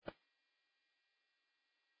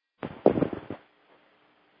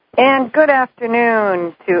And good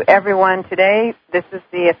afternoon to everyone today. This is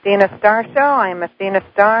the Athena Star Show. I'm Athena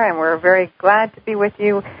Star, and we're very glad to be with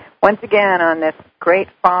you once again on this great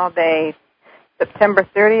fall day, September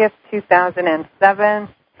 30th, 2007.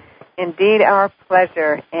 Indeed, our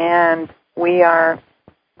pleasure. And we are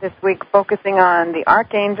this week focusing on the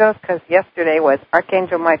archangels because yesterday was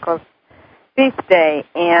Archangel Michael's feast day,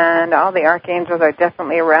 and all the archangels are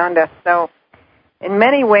definitely around us. So in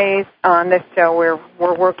many ways on this show, we're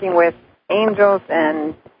working with angels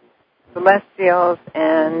and celestials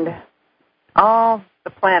and all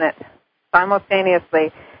the planets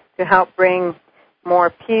simultaneously to help bring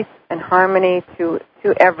more peace and harmony to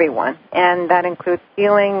everyone. And that includes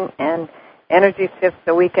healing and energy shifts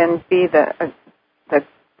so we can be the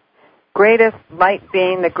greatest light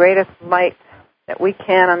being, the greatest light that we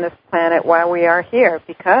can on this planet while we are here,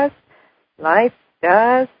 because life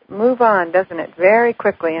does move on, doesn't it, very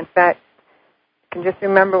quickly. In fact, I can just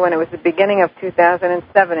remember when it was the beginning of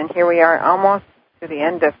 2007, and here we are almost to the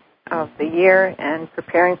end of the year and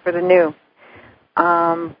preparing for the new.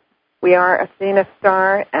 We are Athena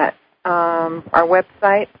Star at our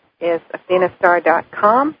website is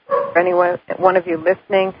athenastar.com. For anyone, one of you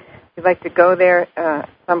listening, if you'd like to go there at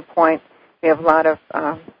some point, we have a lot of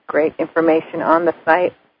great information on the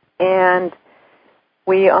site. And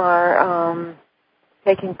we are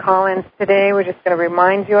taking call-ins today. We're just going to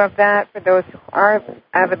remind you of that. For those who are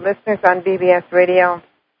avid listeners on BBS Radio,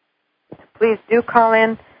 please do call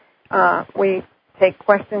in. We take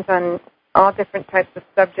questions on all different types of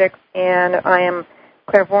subjects, and I am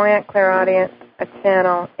clairvoyant, clairaudient, a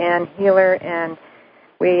channel, and healer, and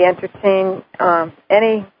we entertain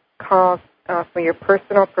any calls for your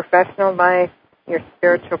personal, professional life, your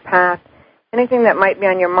spiritual path, anything that might be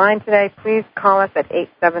on your mind today. Please call us at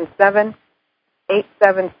 877-876-5227.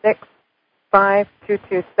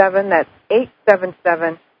 That's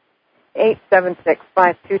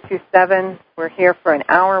 877-876-5227. We're here for an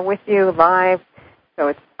hour with you live, so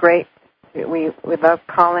it's great. We love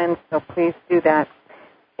call-ins, so please do that.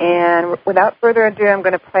 And without further ado, I'm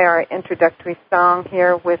going to play our introductory song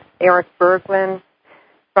here with Eric Berglund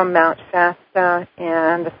from Mount Shasta,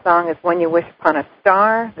 and the song is When You Wish Upon a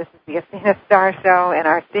Star. This is the Athena Star Show, and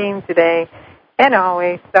our theme today and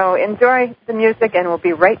always. So enjoy the music, and we'll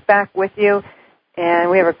be right back with you. And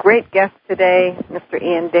we have a great guest today, Mr.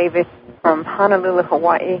 Ian Davis from Honolulu,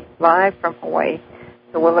 Hawaii, live from Hawaii.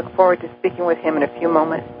 So we'll look forward to speaking with him in a few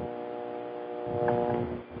moments.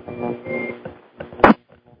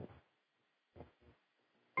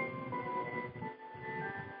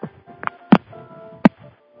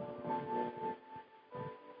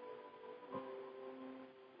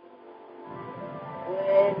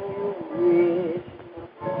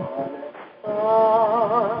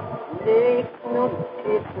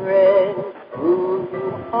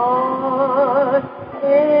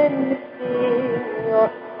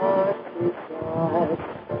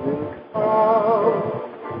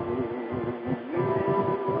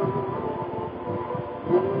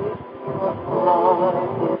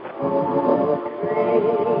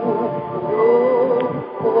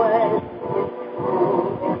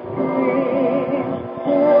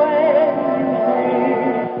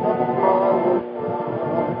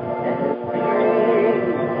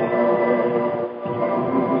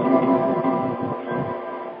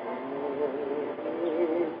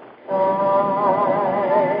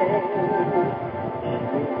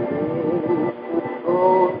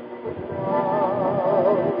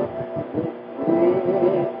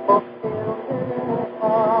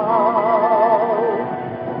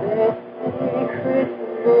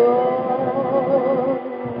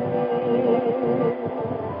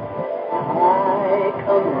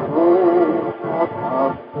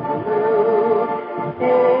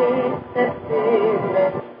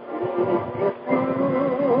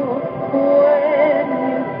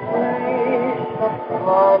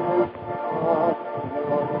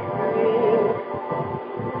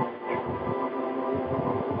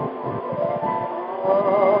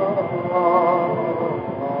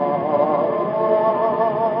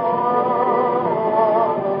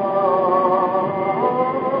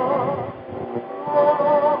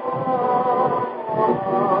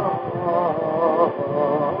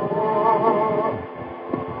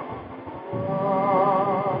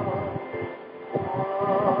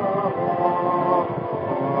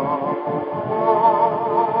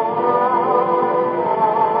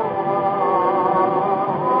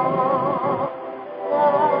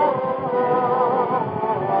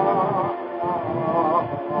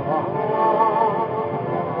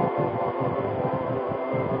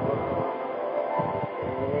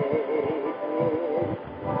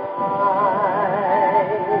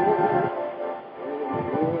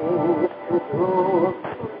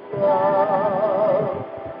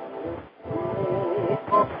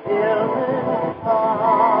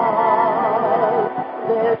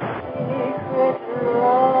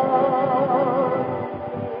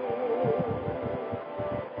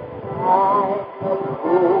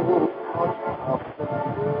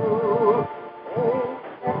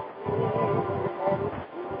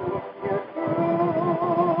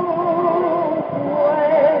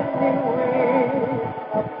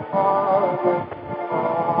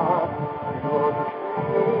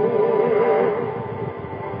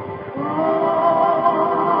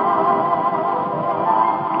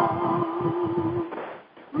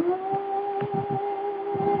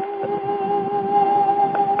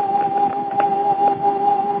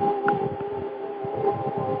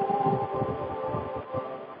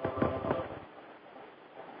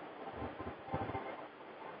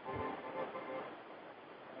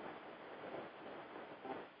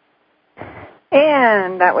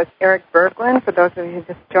 friend. That was Eric Berglund, for those of you who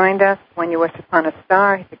just joined us. When You Wish Upon a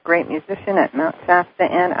Star. He's a great musician at Mount Shasta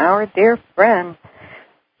and our dear friend.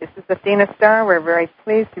 This is Athena Star. We're very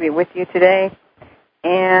pleased to be with you today.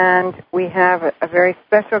 And we have a very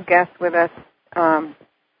special guest with us. I'm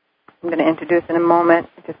going to introduce in a moment.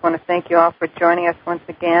 I just want to thank you all for joining us once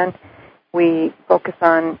again. We focus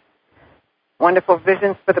on wonderful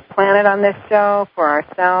visions for the planet on this show, for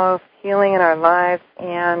ourselves, healing in our lives,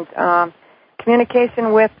 and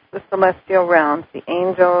communication with the celestial realms, the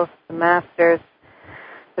angels, the masters,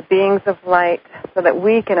 the beings of light, so that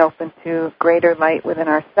we can open to greater light within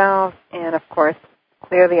ourselves and, of course,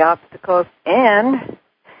 clear the obstacles. And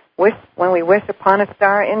when we wish upon a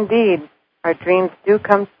star, indeed, our dreams do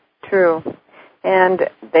come true. And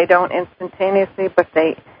they don't instantaneously, but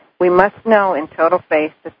we must know in total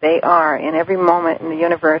faith that they are, in every moment in the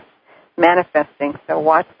universe, manifesting. So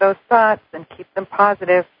watch those thoughts and keep them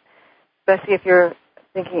positive, especially if you're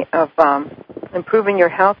thinking of improving your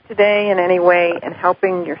health today in any way and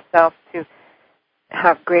helping yourself to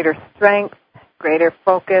have greater strength, greater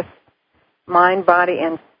focus, mind, body,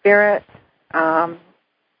 and spirit.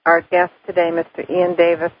 Our guest today, Mr. Ian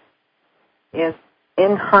Davis, is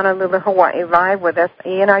in Honolulu, Hawaii, live with us.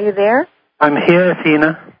 Ian, are you there? I'm here,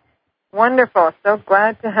 Athena. Wonderful. So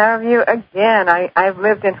glad to have you again. I've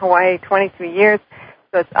lived in Hawaii 23 years,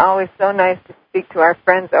 so it's always so nice to speak to our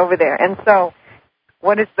friends over there. And so,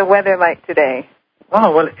 what is the weather like today?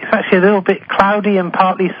 Oh, well, it's actually a little bit cloudy and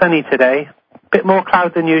partly sunny today. A bit more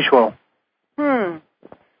cloud than usual.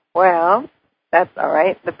 Well, that's all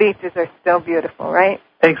right. The beaches are still beautiful, right?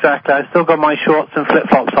 Exactly. I've still got my shorts and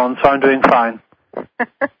flip-flops on, so I'm doing fine.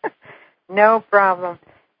 No problem.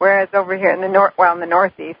 Whereas over here in the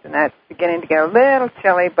northeast, and that's beginning to get a little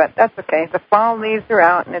chilly, but that's okay. The fall leaves are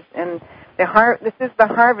out, and this is the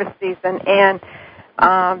harvest season, and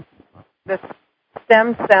the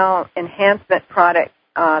stem cell enhancement product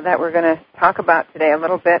that we're going to talk about today a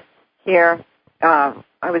little bit here.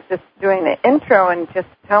 I was just doing the intro and just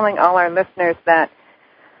telling all our listeners that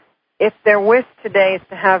if their wish today is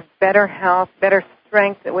to have better health, better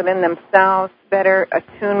strength within themselves, better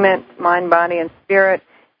attunement, mind, body, and spirit,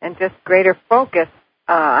 and just greater focus,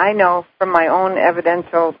 I know from my own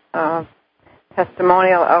evidential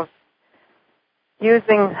testimonial of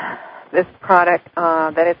using this product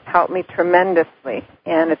that it's helped me tremendously,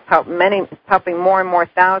 and it's helping more and more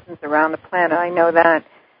thousands around the planet. I know that.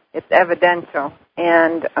 It's evidential,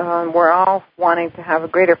 and we're all wanting to have a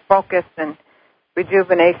greater focus and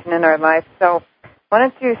rejuvenation in our life. So why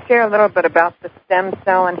don't you share a little bit about the stem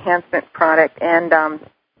cell enhancement product, and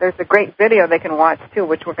there's a great video they can watch, too,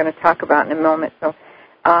 which we're going to talk about in a moment. So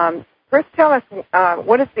first tell us,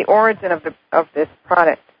 what is the origin of this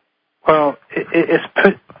product? Well,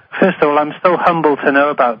 first of all, I'm so humbled to know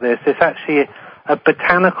about this. It's actually a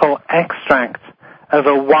botanical extract of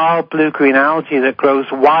a wild blue-green algae that grows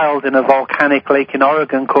wild in a volcanic lake in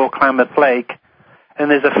Oregon called Klamath Lake. And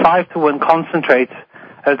there's a 5-to-1 concentrate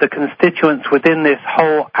of the constituents within this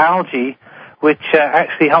whole algae, which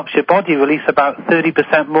actually helps your body release about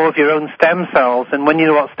 30% more of your own stem cells. And when you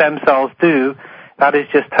know what stem cells do, that is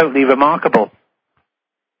just totally remarkable.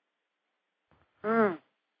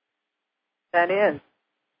 That is.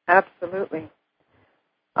 Absolutely.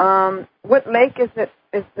 What lake is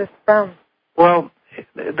this from? Well,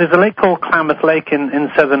 there's a lake called Klamath Lake in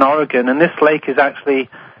southern Oregon, and this lake is actually,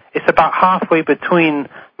 it's about halfway between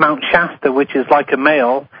Mount Shasta, which is like a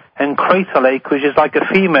male, and Crater Lake, which is like a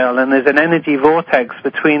female, and there's an energy vortex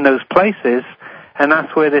between those places, and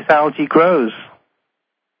that's where this algae grows.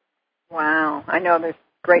 Wow. I know there's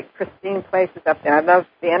great pristine places up there. I love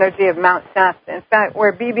the energy of Mount Shasta. In fact,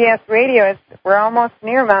 where BBS Radio is, we're almost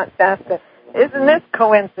near Mount Shasta. Isn't this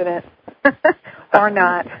coincidence? Or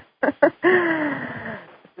not? This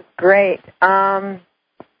is great. I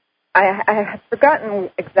had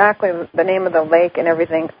forgotten exactly the name of the lake and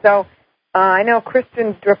everything. So I know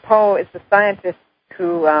Christian Drapeau is the scientist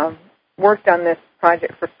who worked on this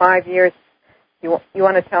project for 5 years. You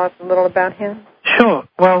want to tell us a little about him? Sure.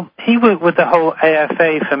 Well, he worked with the whole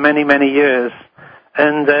AFA for many, many years,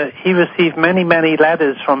 and he received many, many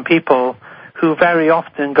letters from people who very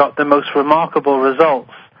often got the most remarkable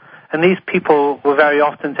results. And these people were very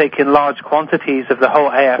often taking large quantities of the whole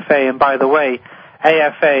AFA. And by the way,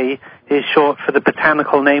 AFA is short for the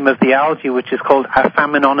botanical name of the algae, which is called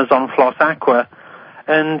Aphaminonazon floss aqua.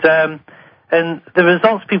 And the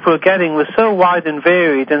results people were getting were so wide and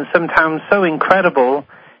varied and sometimes so incredible,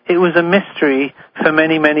 it was a mystery for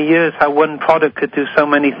many, many years how one product could do so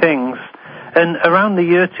many things. And around the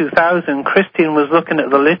year 2000, Christian was looking at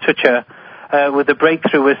the literature with the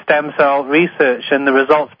breakthrough with stem cell research and the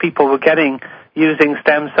results people were getting using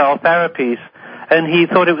stem cell therapies. And he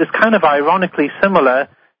thought it was kind of ironically similar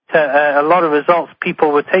to a lot of results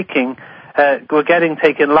people were taking,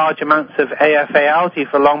 taking large amounts of AFA algae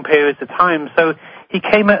for long periods of time. So he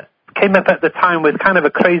came up at the time with kind of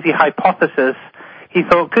a crazy hypothesis. He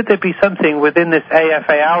thought, could there be something within this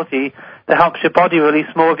AFA algae that helps your body release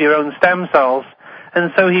more of your own stem cells?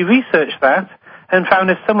 And so he researched that and found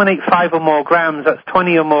if someone ate 5 or more grams, that's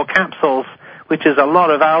 20 or more capsules, which is a lot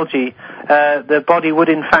of algae, the body would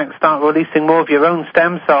in fact start releasing more of your own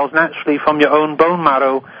stem cells naturally from your own bone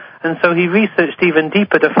marrow. And so he researched even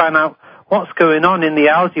deeper to find out what's going on in the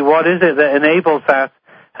algae, what is it that enables that.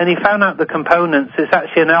 And he found out the components. It's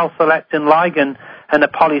actually an L-selectin ligand and a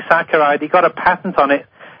polysaccharide. He got a patent on it,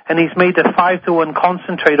 and he's made a 5-to-1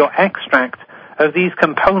 concentrate or extract of these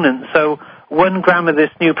components. So 1 gram of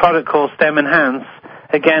this new product called Stem Enhance,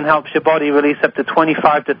 again, helps your body release up to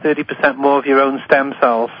 25 to 30% more of your own stem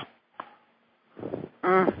cells.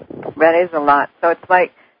 That is a lot. So it's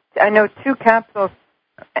like, I know 2 capsules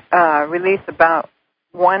release about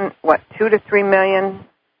 2 to 3 million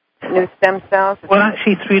new stem cells? Well,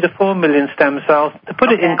 actually 3 to 4 million stem cells. To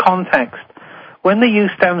put it in context, when they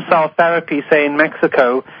use stem cell therapy, say in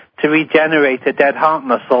Mexico, to regenerate a dead heart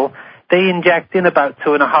muscle, they inject in about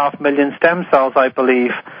 2.5 million stem cells, I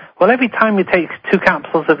believe. Well, every time you take 2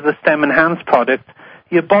 capsules of the Stem Enhance product,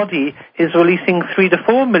 your body is releasing 3 to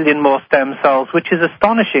 4 million more stem cells, which is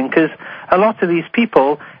astonishing because a lot of these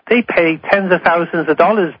people, they pay tens of thousands of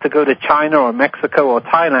dollars to go to China or Mexico or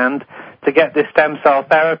Thailand to get this stem cell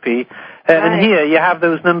therapy. And here you have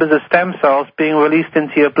those numbers of stem cells being released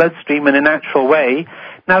into your bloodstream in a natural way.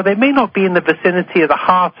 Now, they may not be in the vicinity of the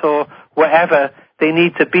heart or wherever they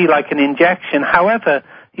need to be, like an injection. However,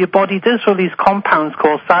 your body does release compounds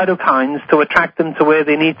called cytokines to attract them to where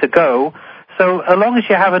they need to go. So as long as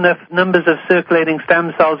you have enough numbers of circulating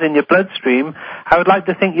stem cells in your bloodstream, I would like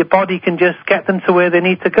to think your body can just get them to where they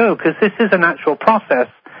need to go, because this is a natural process.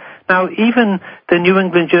 Now, even the New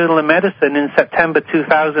England Journal of Medicine in September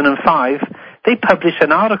 2005, they published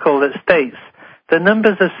an article that states the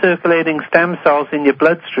numbers of circulating stem cells in your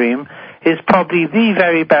bloodstream is probably the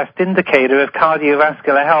very best indicator of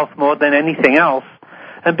cardiovascular health more than anything else.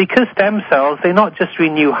 And because stem cells, they not just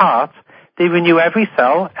renew heart, they renew every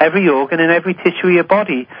cell, every organ, and every tissue of your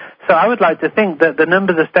body. So I would like to think that the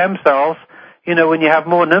numbers of stem cells, you know, when you have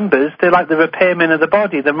more numbers, they're like the repairmen of the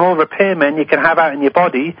body. The more repairmen you can have out in your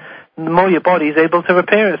body, the more your body is able to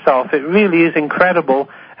repair itself. It really is incredible,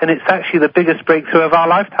 and it's actually the biggest breakthrough of our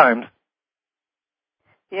lifetimes.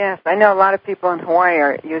 Yes, I know a lot of people in Hawaii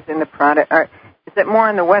are using the product. Is it more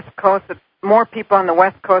on the West Coast? More people on the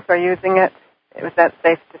West Coast are using it? Is that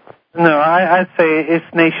safe to say? No, I'd say it's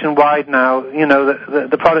nationwide now. You know,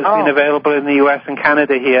 the product's been available in the U.S. and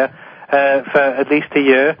Canada here for at least a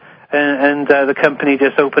year, and the company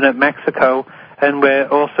just opened up Mexico, and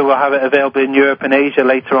we'll have it available in Europe and Asia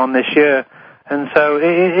later on this year. And so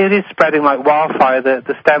it is spreading like wildfire.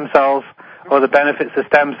 The stem cells, or the benefits of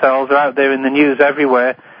stem cells, are out there in the news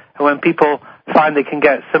everywhere. And when people find they can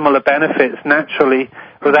get similar benefits naturally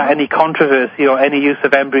without any controversy or any use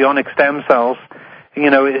of embryonic stem cells, you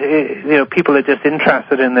know, people are just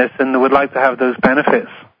interested in this and would like to have those benefits.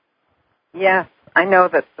 Yes, I know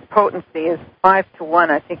that the potency is 5-to-1,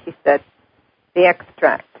 I think he said, the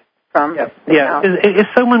extract from the If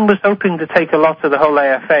someone was hoping to take a lot of the whole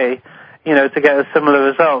AFA, you know, to get a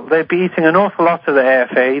similar result, they'd be eating an awful lot of the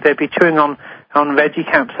AFA. They'd be chewing on veggie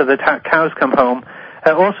caps so the cows come home.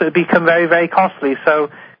 Also, it'd become very, very costly. So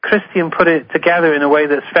Christian put it together in a way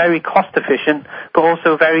that's very cost-efficient, but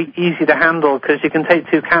also very easy to handle, because you can take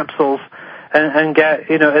 2 capsules and get,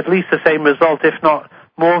 you know, at least the same result, if not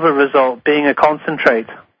more of a result, being a concentrate.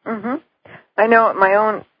 Mm-hmm. I know my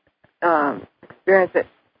own experience,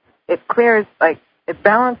 it clears, like, it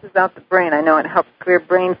balances out the brain. I know it helps clear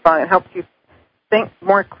brain fog. It helps you think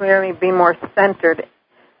more clearly, be more centered.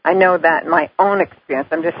 I know that in my own experience.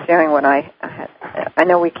 I'm just sharing what I had. I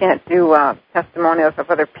know we can't do testimonials of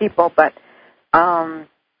other people, but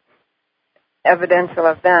evidential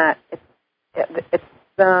of that. It's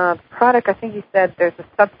the product, I think you said there's a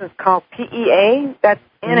substance called PEA that's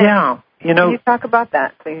in it. Yeah. You know, can you talk about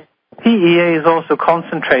that, please? PEA is also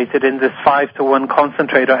concentrated in this 5-to-1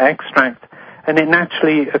 concentrate or extract, and it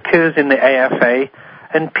naturally occurs in the AFA,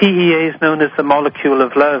 and PEA is known as the molecule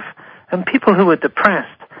of love. And people who are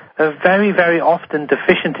depressed are very, very often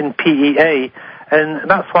deficient in PEA, and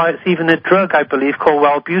that's why it's even a drug, I believe, called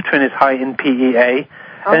Wellbutrin is high in PEA.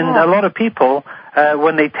 Oh. And a lot of people,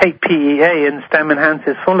 when they take PEA and Stem Enhance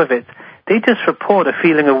is full of it, they just report a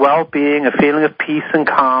feeling of well-being, a feeling of peace and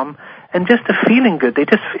calm, and just a feeling good.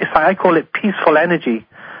 I call it peaceful energy.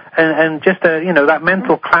 and just that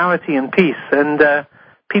mental clarity and peace, and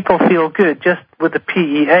people feel good just with the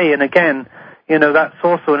PEA. And again, that's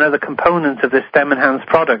also another component of this STEM Enhanced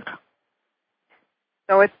product.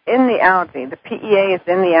 So it's in the algae. The PEA is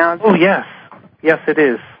in the algae. Oh yes, it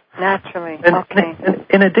is. Naturally. And okay.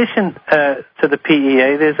 in addition to the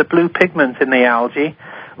PEA, there's a blue pigment in the algae,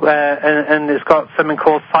 and it's got something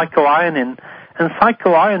called phycoionin. And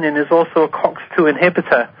phycoionin is also a COX-2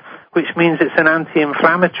 inhibitor, which means it's an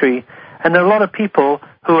anti-inflammatory. And there are a lot of people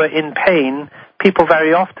who are in pain. People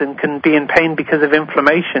very often can be in pain because of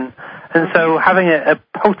inflammation. And so having a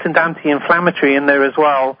potent anti-inflammatory in there as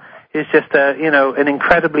well is just an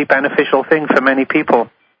incredibly beneficial thing for many people.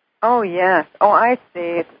 Oh, yes. Oh, I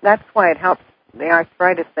see. That's why it helps the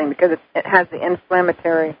arthritis thing, because it has the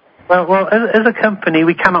inflammatory. Well, as a company,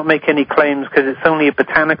 we cannot make any claims because it's only a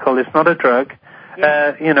botanical. It's not a drug,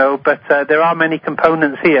 yes. But there are many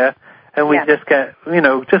components here, and we just get,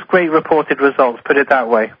 just great reported results, put it that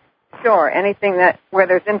way. Sure. Anything where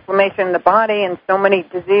there's inflammation in the body, and so many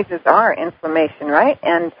diseases are inflammation, right?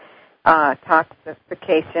 And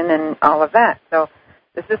toxification and all of that. So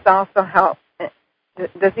does this also help?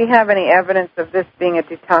 Does he have any evidence of this being a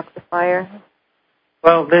detoxifier?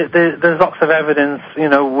 Well, there's lots of evidence,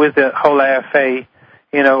 with the whole AFA,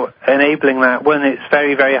 enabling that when it's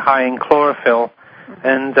very, very high in chlorophyll.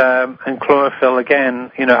 Mm-hmm. And chlorophyll,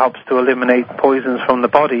 again, helps to eliminate poisons from the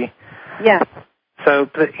body. Yes. So,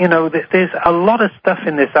 there's a lot of stuff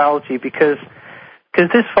in this algae because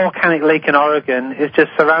this volcanic lake in Oregon is just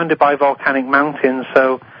surrounded by volcanic mountains.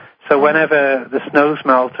 So whenever the snows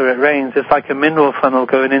melt or it rains, it's like a mineral funnel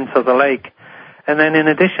going into the lake. And then in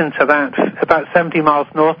addition to that, about 70 miles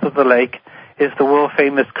north of the lake is the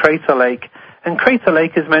world-famous Crater Lake. And Crater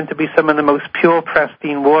Lake is meant to be some of the most pure,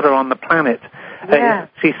 pristine water on the planet. Yeah.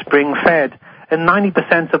 It's spring-fed. And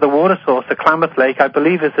 90% of the water source, the Klamath Lake, I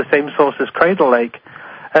believe is the same source as Crater Lake.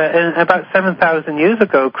 And about 7,000 years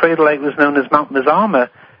ago, Crater Lake was known as Mount Mazama,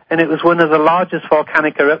 and it was one of the largest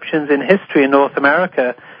volcanic eruptions in history in North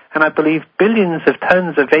America. And I believe billions of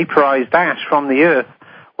tons of vaporized ash from the earth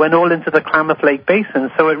went all into the Klamath Lake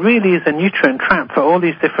Basin. So it really is a nutrient trap for all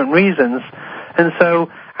these different reasons. And so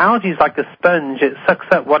algae is like a sponge. It sucks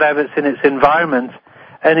up whatever's in its environment,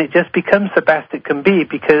 and it just becomes the best it can be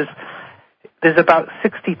because there's about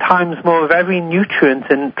 60 times more of every nutrient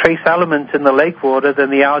and trace element in the lake water than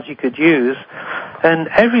the algae could use. And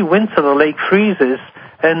every winter the lake freezes,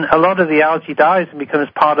 and a lot of the algae dies and becomes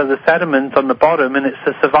part of the sediment on the bottom, and it's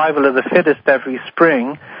the survival of the fittest every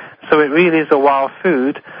spring. So it really is a wild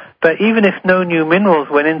food. But even if no new minerals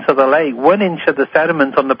went into the lake, 1 inch of the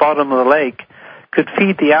sediment on the bottom of the lake could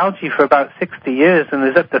feed the algae for about 60 years, and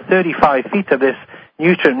there's up to 35 feet of this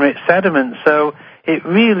nutrient-rich sediment. So it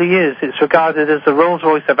really is. It's regarded as the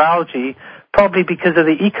Rolls-Royce of algae, probably because of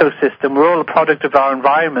the ecosystem. We're all a product of our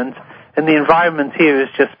environment, and the environment here is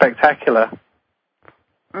just spectacular.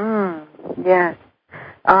 Yes.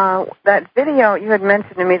 That video, you had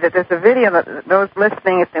mentioned to me that there's a video that those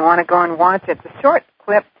listening, if they want to go and watch it, it's a short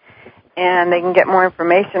clip, and they can get more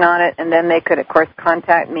information on it, and then they could, of course,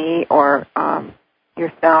 contact me or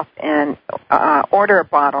yourself and order a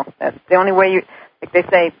bottle. That's the only way like they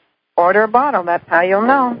say, order a bottle. That's how you'll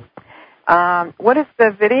know. What is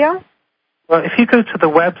the video? Well, if you go to the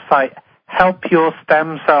website,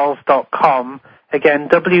 helpyourstemcells.com, again,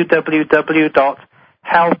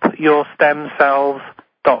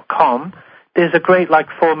 www.helpyourstemcells.com, there's a great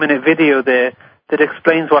 4-minute video there that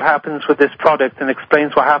explains what happens with this product and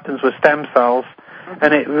explains what happens with stem cells,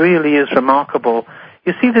 and it really is remarkable.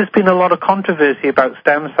 You see, there's been a lot of controversy about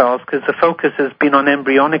stem cells because the focus has been on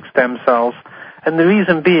embryonic stem cells, and the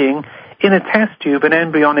reason being, in a test tube, an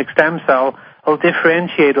embryonic stem cell will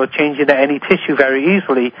differentiate or change into any tissue very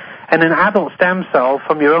easily, and an adult stem cell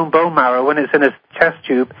from your own bone marrow, when it's in a test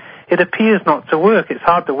tube, it appears not to work. It's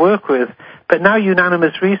hard to work with. But now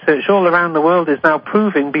unanimous research all around the world is now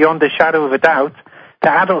proving beyond a shadow of a doubt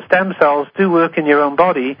that adult stem cells do work in your own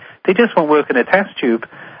body. They just won't work in a test tube.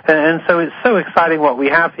 And so it's so exciting what we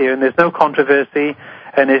have here, and there's no controversy,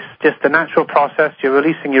 and it's just a natural process. You're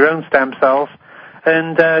releasing your own stem cells,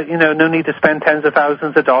 and, no need to spend tens of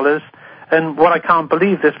thousands of dollars. And what I can't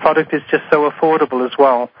believe, this product is just so affordable as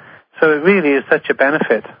well. So it really is such a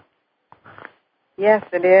benefit. Yes,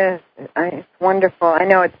 it is. It's wonderful. I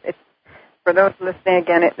know it's for those listening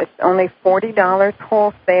again, it's only $40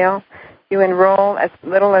 wholesale. You enroll as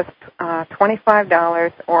little as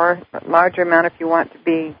 $25 or a larger amount if you want to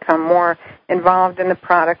become more involved in the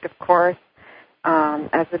product, of course,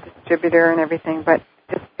 as a distributor and everything. But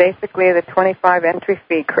just basically the $25 entry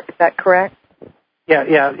fee. Is that correct?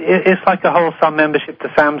 Yeah. It's like a wholesale membership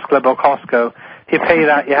to Sam's Club or Costco. You pay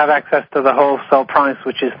that, you have access to the wholesale price,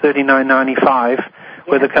 which is $39.95,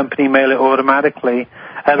 where the company mail it automatically.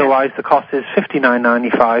 Otherwise, the cost is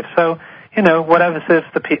 $59.95. So, whatever serves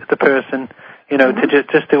the person, to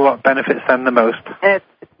just do what benefits them the most. And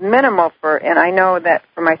it's minimal and I know that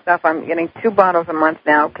for myself, I'm getting 2 bottles a month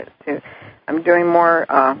now. I'm doing more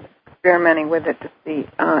experimenting with it to see.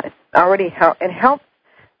 It's already it helps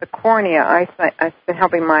the cornea eyesight. It's been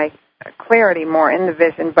helping my clarity more in the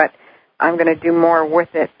vision, but I'm going to do more with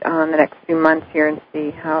it in the next few months here and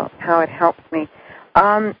see how it helps me.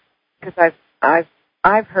 Because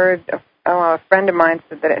I've heard a friend of mine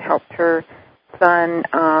said that it helped her son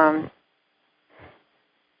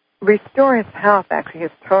restore his health, actually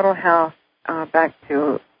his total health, back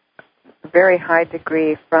to a very high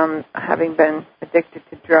degree from having been addicted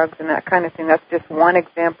to drugs and that kind of thing. That's just one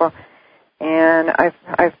example. And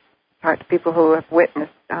I've talked to people who have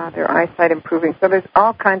witnessed their eyesight improving. So there's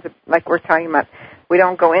all kinds of, like we're talking about. We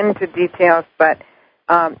don't go into details, but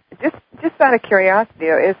just out of curiosity,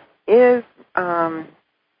 is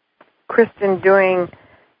Christian doing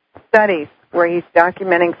studies where he's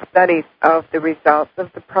documenting studies of the results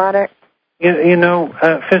of the product?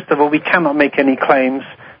 First of all, we cannot make any claims,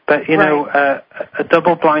 but, a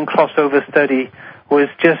double-blind crossover study was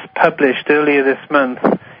just published earlier this month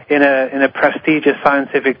in a prestigious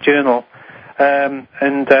scientific journal, and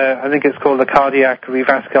I think it's called the Cardiac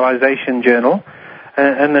Revascularization Journal,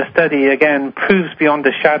 and the study, again, proves beyond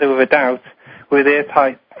a shadow of a doubt with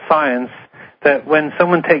airtight science that when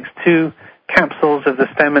someone takes 2 capsules of the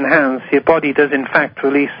stem enhance, your body does in fact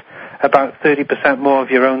release about 30% more of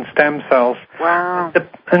your own stem cells. Wow.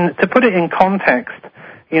 And to put it in context,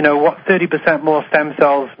 what 30% more stem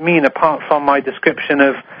cells mean, apart from my description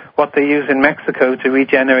of what they use in Mexico to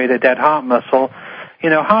regenerate a dead heart muscle,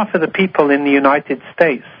 half of the people in the United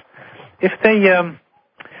States, if they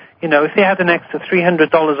had an extra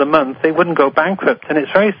 $300 a month, they wouldn't go bankrupt. And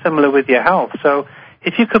it's very similar with your health. So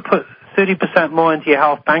if you could put 30% more into your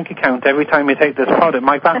health bank account every time you take this product,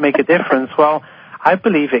 might that make a difference? Well, I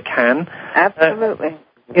believe it can. Absolutely.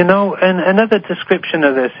 And another description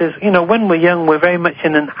of this is, when we're young, we're very much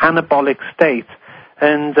in an anabolic state.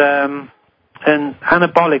 And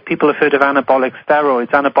anabolic, people have heard of anabolic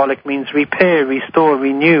steroids. Anabolic means repair, restore,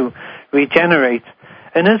 renew, regenerate.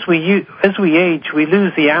 And as we age, we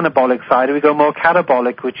lose the anabolic side, and we go more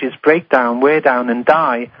catabolic, which is break down, wear down, and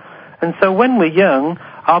die. And so when we're young,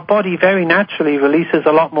 our body very naturally releases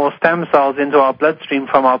a lot more stem cells into our bloodstream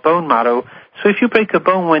from our bone marrow. So if you break a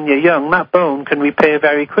bone when you're young, that bone can repair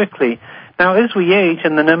very quickly. Now, as we age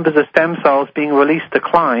and the numbers of stem cells being released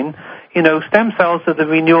decline, stem cells are the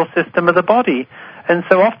renewal system of the body. And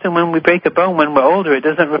so often when we break a bone when we're older, it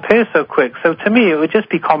doesn't repair so quick. So to me, it would just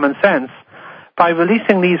be common sense. By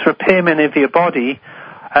releasing these repairmen of your body,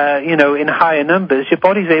 in higher numbers, your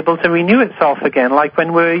body's able to renew itself again. Like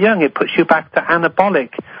when we're young, it puts you back to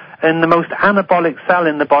anabolic. And the most anabolic cell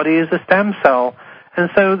in the body is a stem cell. And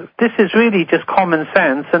so this is really just common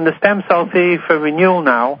sense. And the stem cell theory for renewal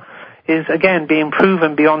now is, again, being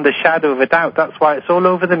proven beyond a shadow of a doubt. That's why it's all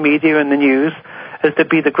over the media and the news as to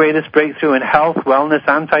be the greatest breakthrough in health, wellness,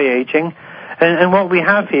 anti-aging. And what we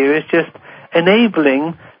have here is just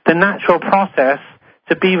enabling the natural process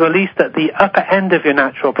to be released at the upper end of your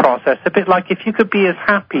natural process. A bit like if you could be as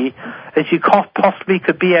happy as you possibly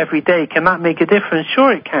could be every day, can that make a difference?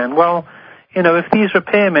 Sure it can. Well, if these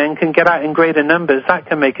repairmen can get out in greater numbers, that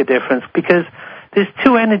can make a difference, because there's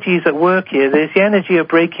 2 energies at work here. There's the energy of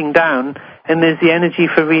breaking down, and there's the energy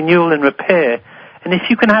for renewal and repair. And if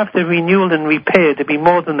you can have the renewal and repair to be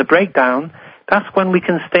more than the breakdown, that's when we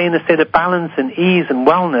can stay in a state of balance and ease and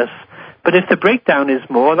wellness. But if the breakdown is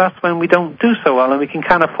more, that's when we don't do so well and we can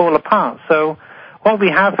kind of fall apart. So what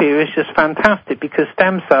we have here is just fantastic, because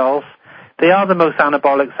stem cells, they are the most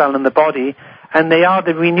anabolic cell in the body, and they are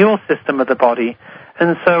the renewal system of the body.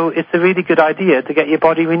 And so it's a really good idea to get your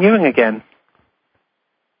body renewing again.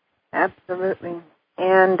 Absolutely.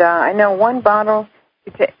 And I know one bottle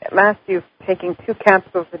lasts you taking 2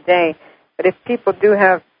 capsules a day, but if people do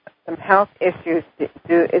have some health issues, is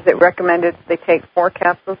it recommended they take 4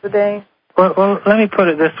 capsules a day? Well, let me put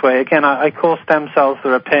it this way. Again, I call stem cells the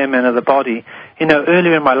repairmen of the body.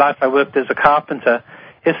 Earlier in my life, I worked as a carpenter.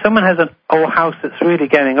 If someone has an old house that's really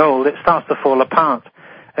getting old, it starts to fall apart.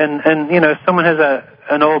 And if someone has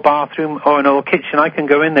an old bathroom or an old kitchen, I can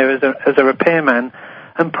go in there as a repairman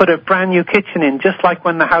and put a brand new kitchen in, just like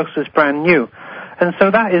when the house was brand new. And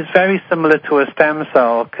so that is very similar to a stem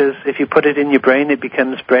cell, because if you put it in your brain, it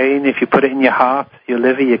becomes brain. If you put it in your heart, your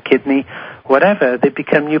liver, your kidney, whatever, they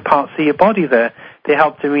become new parts of your body there. They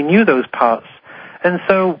help to renew those parts. And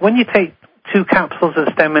so when you take 2 capsules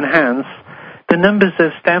of Stem Enhance, the numbers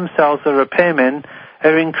of stem cells or repairmen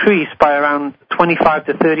are increased by around 25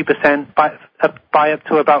 to 30% by up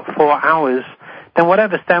to about 4 hours, then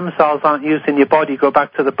whatever stem cells aren't used in your body go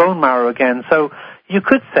back to the bone marrow again. So you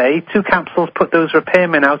could say 2 capsules put those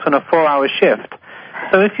repairmen out on a 4-hour shift.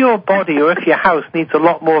 So if your body or if your house needs a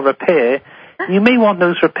lot more repair, you may want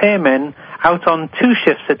those repairmen out on 2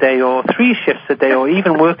 shifts a day or 3 shifts a day or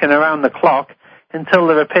even working around the clock until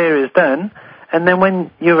the repair is done. And then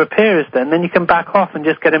when your repair is done, then you can back off and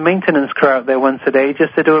just get a maintenance crew out there once a day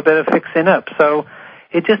just to do a bit of fixing up. So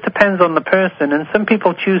it just depends on the person. And some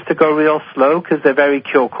people choose to go real slow because they're very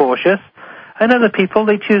cure cautious. And other people,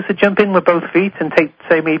 they choose to jump in with both feet and take,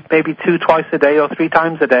 say, maybe 2 twice a day or 3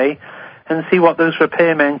 times a day and see what those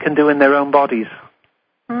repairmen can do in their own bodies.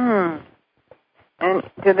 And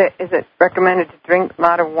is it recommended to drink a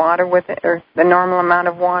lot of water with it, or the normal amount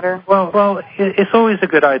of water? Well, it's always a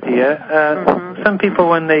good idea. Some people,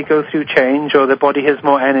 when they go through change or their body has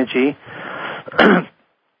more energy,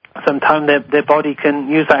 sometimes their body can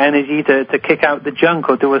use that energy to kick out the junk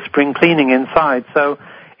or do a spring cleaning inside. So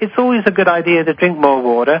it's always a good idea to drink more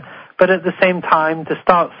water, but at the same time to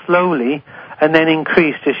start slowly and then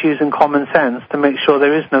increase just using common sense to make sure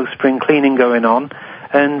there is no spring cleaning going on.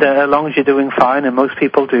 And as long as you're doing fine, and most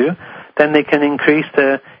people do, then they can increase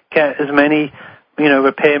to get as many,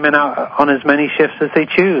 repairmen out on as many shifts as they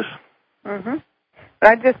choose.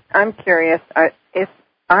 But I'm curious,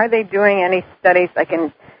 are they doing any studies, like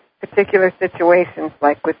in particular situations,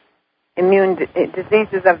 like with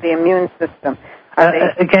diseases of the immune system?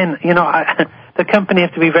 Again, the company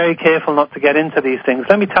has to be very careful not to get into these things.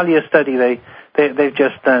 Let me tell you a study they've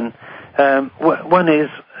just done.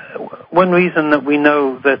 One reason that we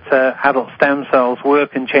know that adult stem cells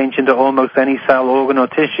work and change into almost any cell, organ, or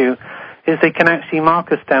tissue is they can actually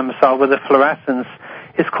mark a stem cell with a fluorescence.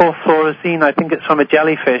 It's called fluorescein. I think it's from a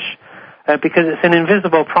jellyfish because it's an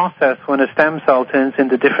invisible process when a stem cell turns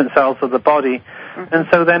into different cells of the body. And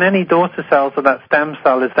so then any daughter cells of that stem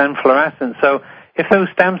cell is then fluorescent. So if those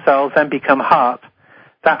stem cells then become heart,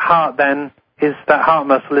 that heart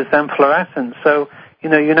muscle is then fluorescent. So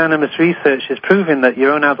unanimous research is proving that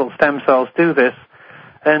your own adult stem cells do this.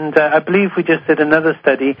 And I believe we just did another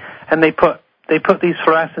study, and they put these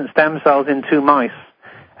fluorescent stem cells in 2 mice,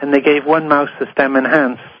 and they gave one mouse the stem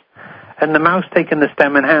enhance. And the mouse taking the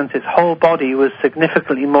stem enhance, its whole body was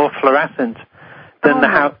significantly more fluorescent than the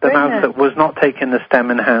mouse that was not taking the stem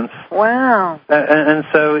enhance. Wow. And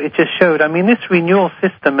so it just showed, this renewal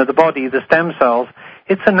system of the body, the stem cells,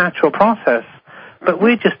 it's a natural process. But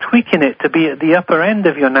we're just tweaking it to be at the upper end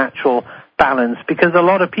of your natural balance because a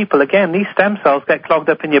lot of people, again, these stem cells get clogged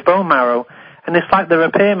up in your bone marrow, and it's like the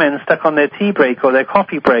repairmen stuck on their tea break or their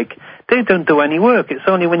coffee break. They don't do any work. It's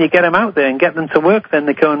only when you get them out there and get them to work then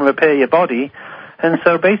they go and repair your body. And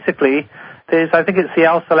so basically, I think it's the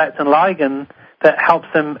L-selectin ligand that helps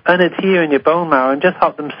them unadhere in your bone marrow and just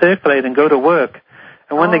help them circulate and go to work.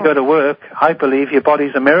 And when they go to work, I believe your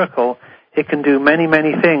body's a miracle. It can do many,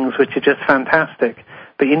 many things which are just fantastic.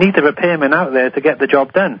 But you need the repairman out there to get the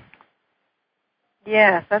job done.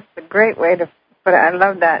 Yes, that's a great way to put it. I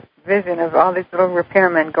love that vision of all these little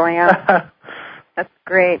repairmen going out. That's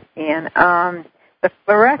great, Ian. The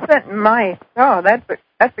fluorescent mice. Oh,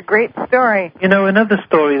 that's a great story. Another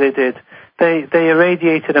story they did. They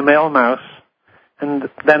irradiated a male mouse, and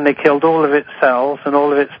then they killed all of its cells and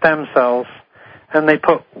all of its stem cells. And they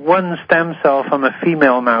put one stem cell from a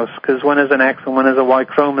female mouse, because one is an X and one is a Y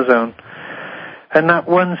chromosome. And that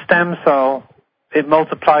one stem cell, it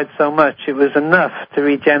multiplied so much, it was enough to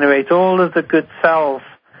regenerate all of the good cells,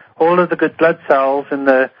 all of the good blood cells in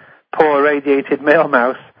the poor irradiated male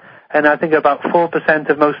mouse, and I think about 4%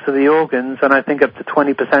 of most of the organs, and I think up to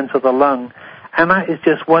 20% of the lung. And that is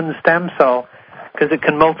just one stem cell, because it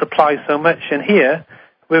can multiply so much. And here,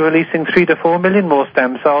 we're releasing 3 to 4 million more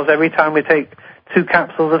stem cells every time we take 2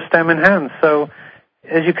 capsules of stem enhance. So,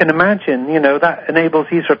 as you can imagine, that enables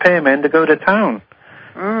these repairmen to go to town.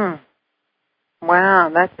 Wow,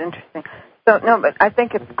 that's interesting. So, no, but I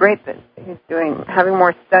think it's great that he's having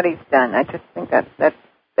more studies done. I just think that's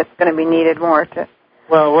going to be needed more to.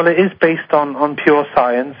 Well, it is based on pure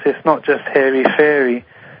science. It's not just hairy-fairy.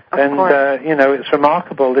 And, it's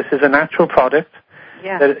remarkable. This is a natural product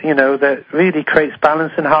that really creates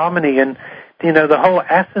balance and harmony. And, the whole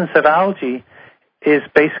essence of algae is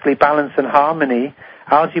basically balance and harmony.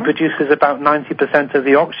 Algae produces about 90% of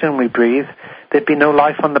the oxygen we breathe. There'd be no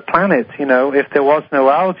life on the planet, if there was no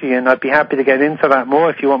algae, and I'd be happy to get into that more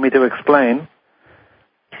if you want me to explain.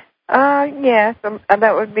 Yes,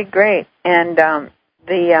 that would be great. And I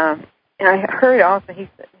heard also he's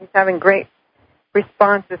having great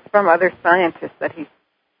responses from other scientists that he's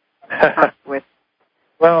with?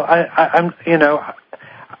 Well, I'm,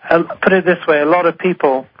 I'll put it this way, a lot of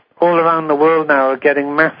people all around the world now are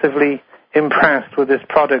getting massively impressed with this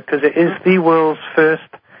product because it is the world's first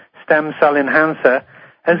stem cell enhancer.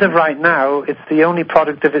 As of right now, it's the only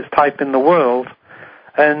product of its type in the world,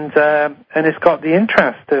 and it's got the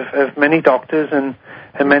interest of many doctors and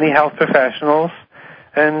many health professionals,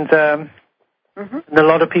 and a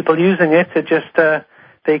lot of people using it are just,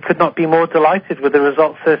 they could not be more delighted with the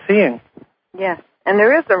results they're seeing. Yes, and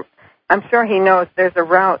there is I'm sure he knows there's a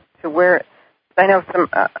route to where, I know some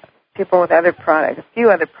people with other products, a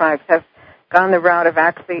few other products have gone the route of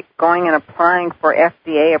actually going and applying for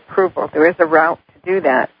FDA approval. There is a route to do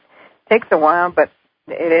that. It takes a while, but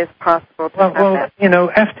it is possible to have that.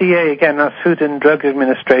 FDA, again, that's Food and Drug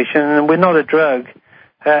Administration, and we're not a drug.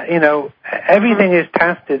 Everything is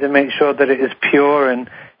tested to make sure that it is pure, and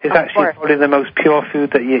it's actually probably the most pure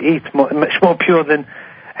food that you eat, much more pure than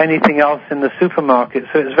anything else in the supermarket.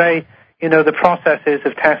 So it's very, the processes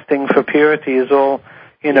of testing for purity is all,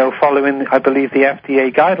 following, I believe, the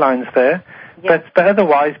FDA guidelines there. Yes. But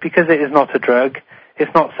otherwise, because it is not a drug,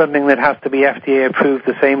 it's not something that has to be FDA approved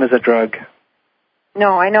the same as a drug.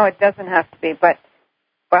 No, I know it doesn't have to be, but,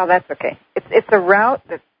 well, that's okay. It's a route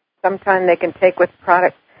that sometimes they can take with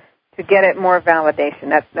products to get it more validation.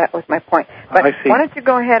 That was my point. But I see. Why don't you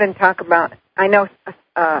go ahead and talk about, I know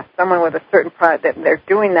someone with a certain product that they're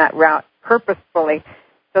doing that route purposefully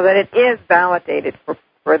so that it is validated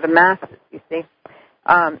for the masses, you see.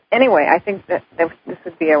 Anyway, I think that this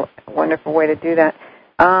would be a wonderful way to do that.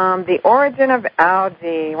 The origin of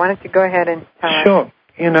algae. Why don't you go ahead and tell us? Sure.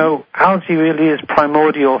 Algae really is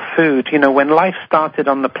primordial food. When life started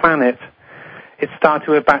on the planet, it started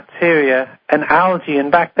with bacteria and algae,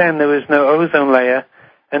 and back then there was no ozone layer,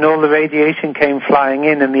 and all the radiation came flying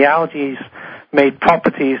in, and the algae made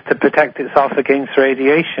properties to protect itself against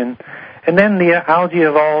radiation. And then the algae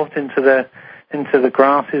evolved into the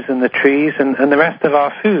grasses and the trees and the rest of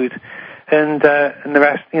our food. And the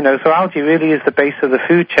rest, so algae really is the base of the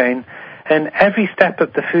food chain. And every step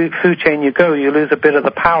of the food chain you go, you lose a bit of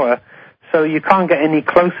the power. So you can't get any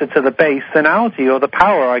closer to the base than algae, or the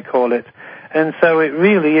power, I call it. And so it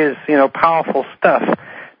really is, powerful stuff.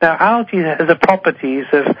 Now, algae has the properties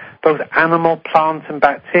of both animal, plant, and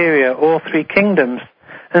bacteria, all three kingdoms.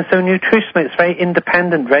 And so nutritionally, it's very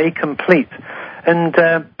independent, very complete. And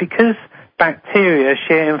because bacteria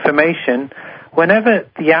share information, whenever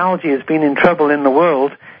the algae has been in trouble in the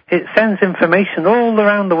world, it sends information all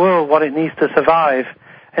around the world what it needs to survive,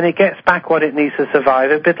 and it gets back what it needs to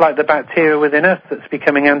survive, a bit like the bacteria within us that's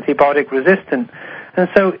becoming antibiotic resistant. And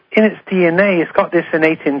so in its DNA, it's got this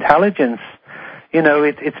innate intelligence.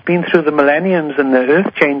 It's been through the millenniums and the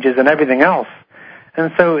earth changes and everything else.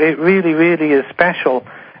 And so it really, really is special.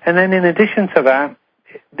 And then in addition to that,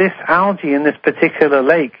 this algae in this particular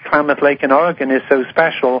lake, Klamath Lake in Oregon, is so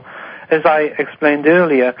special, as I explained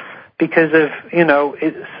earlier, because of,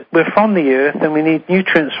 we're from the earth and we need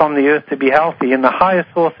nutrients from the earth to be healthy, and the highest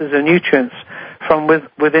sources of nutrients from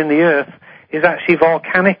within the earth is actually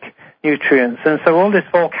volcanic nutrients. And so all this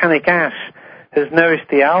volcanic ash has nourished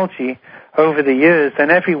the algae over the years, and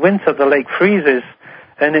every winter the lake freezes,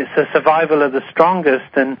 and it's the survival of the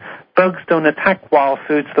strongest, and bugs don't attack wild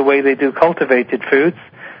foods the way they do cultivated foods,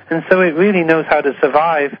 and so it really knows how to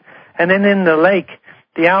survive. And then in the lake,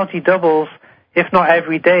 the algae doubles, if not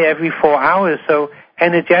every day, every 4 hours, so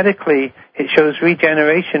energetically it shows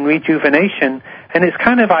regeneration, rejuvenation, and it's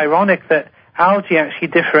kind of ironic that algae actually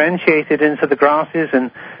differentiated into the grasses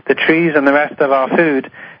and the trees and the rest of our food,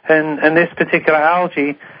 and this particular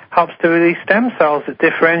algae helps to release stem cells that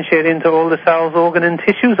differentiate into all the cells, organ, and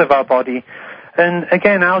tissues of our body. And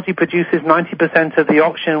again, algae produces 90% of the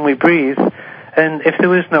oxygen we breathe, and if there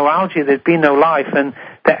was no algae, there'd be no life, and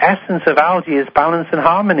the essence of algae is balance and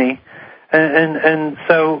harmony. And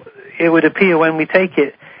so it would appear when we take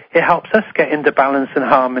it, it helps us get into balance and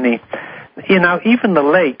harmony. Even the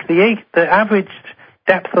lake, the average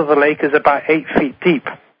depth of the lake is about 8 feet deep.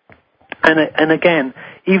 And again,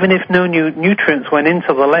 even if no new nutrients went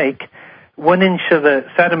into the lake, 1 inch of the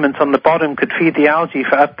sediment on the bottom could feed the algae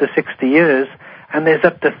for up to 60 years, and there's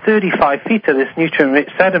up to 35 feet of this nutrient-rich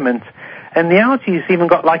sediment. And the algae's even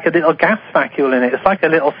got like a little gas vacuole in it. It's like a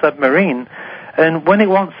little submarine. And when it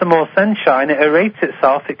wants some more sunshine, it aerates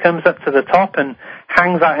itself. It comes up to the top and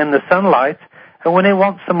hangs out in the sunlight. And when it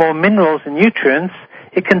wants some more minerals and nutrients,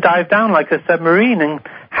 it can dive down like a submarine and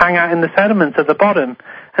hang out in the sediment at the bottom.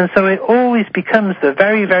 And so it always becomes the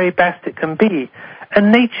very, very best it can be.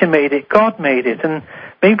 And nature made it, God made it. And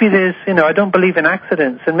maybe there's, I don't believe in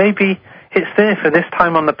accidents. And maybe it's there for this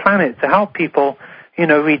time on the planet to help people,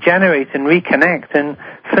 regenerate and reconnect. And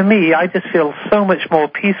for me, I just feel so much more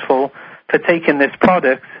peaceful for taking this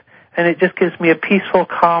product, and it just gives me a peaceful,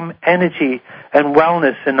 calm energy and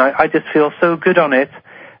wellness, and I just feel so good on it.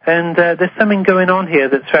 And there's something going on here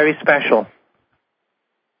that's very special.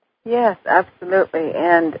 Yes, absolutely.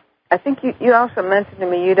 And I think you also mentioned to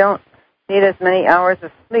me you don't need as many hours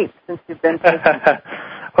of sleep since you've been taking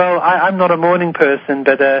Well, I'm not a morning person,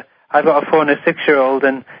 but I've got a 4 and a 6-year-old,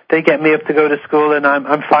 and they get me up to go to school, and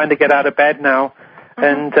I'm fine to get out of bed now. Mm-hmm.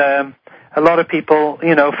 And a lot of people,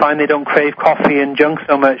 find they don't crave coffee and junk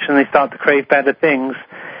so much, and they start to crave better things.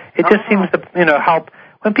 It just seems to, help.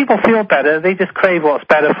 When people feel better, they just crave what's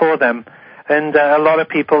better for them. And a lot of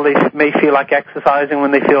people, they may feel like exercising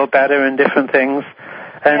when they feel better and different things.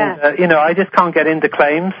 And, I just can't get into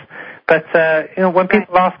claims. But, when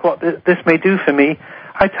people ask what this may do for me,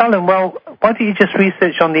 I tell them, well, why don't you just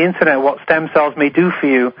research on the Internet what stem cells may do for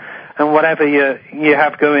you and whatever you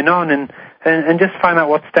have going on, and just find out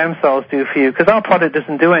what stem cells do for you. Because our product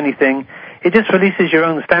doesn't do anything. It just releases your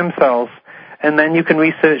own stem cells. And then you can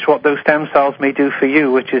research what those stem cells may do for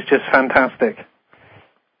you, which is just fantastic.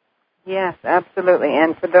 Yes, absolutely.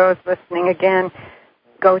 And for those listening, again,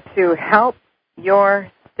 go to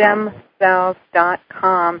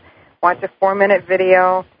helpyourstemcells.com, watch a 4-minute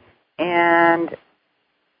video, and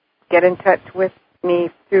get in touch with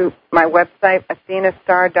me through my website,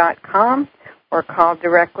 athenastar.com, or call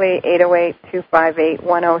directly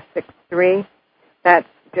 808-258-1063. That's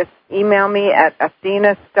just email me at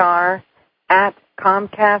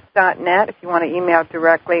athenastar@comcast.net if you want to email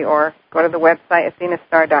directly, or go to the website,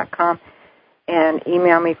 athenastar.com, and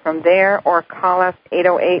email me from there, or call us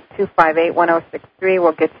 808-258-1063.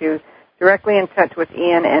 We'll get you directly in touch with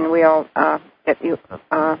Ian, and we'll get you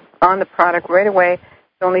on the product right away.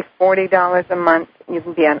 It's only $40 a month. You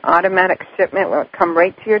can be on automatic shipment. It'll come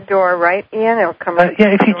right to your door, right, Ian? It'll come right to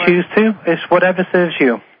your if you door. choose to. It's whatever serves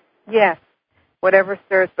you. Yes, whatever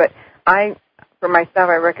serves. But for myself,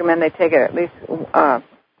 I recommend they take it at least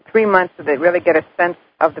 3 months so they really get a sense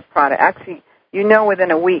of the product. Actually,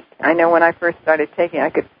 within a week. I know when I first started taking it,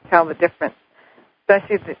 I could tell the difference,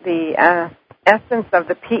 especially the essence of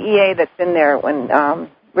the PEA that's in there when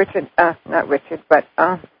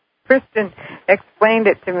Kristen explained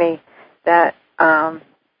it to me, that the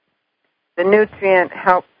nutrient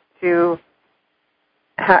helps to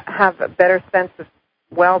have a better sense of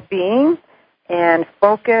well-being and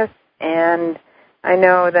focus, and I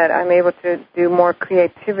know that I'm able to do more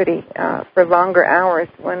creativity for longer hours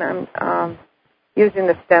when I'm using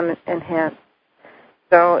the Stem Enhance.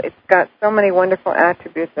 So it's got so many wonderful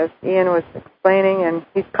attributes, as Ian was explaining, and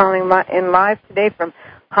he's calling in live today from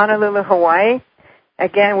Honolulu, Hawaii.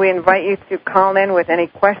 Again, we invite you to call in with any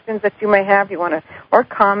questions that you may have, or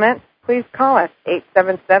comments. Please call us,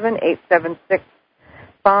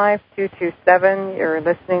 877-876-5227. You're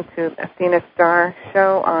listening to Athena Star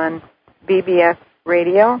Show on BBS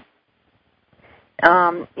Radio.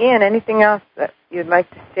 Ian, anything else that you'd like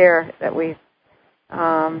to share that we've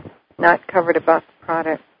not covered about the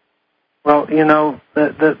product? Well,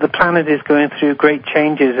 the planet is going through great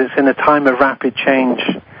changes. It's in a time of rapid change.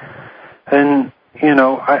 And,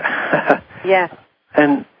 yes.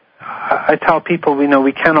 And I tell people,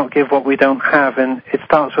 we cannot give what we don't have, and it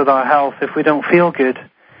starts with our health. If we don't feel good,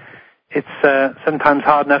 it's sometimes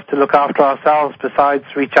hard enough to look after ourselves besides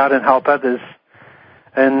reach out and help others.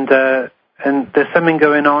 And there's something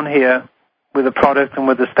going on here with the product and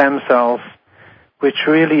with the stem cells which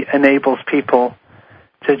really enables people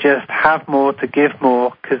to just have more, to give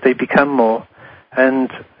more, because they become more.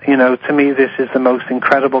 And, to me, this is the most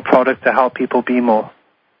incredible product to help people be more.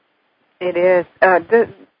 It is.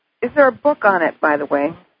 Is there a book on it, by the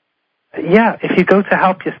way? Yeah, if you go to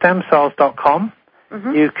helpyourstemcells.com,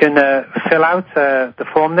 mm-hmm. you can fill out the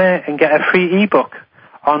form there and get a free ebook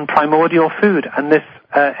on primordial food and this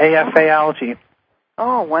AFA algae.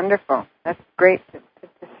 Oh, wonderful. That's great to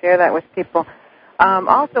share that with people.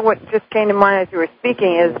 Also, what just came to mind as you were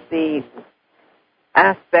speaking is the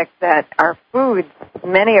aspect that our foods,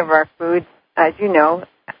 many of our foods, as you know,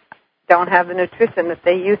 don't have the nutrition that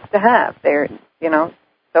they used to have. They're,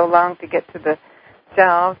 so long to get to the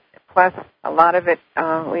shelves. Plus, a lot of it,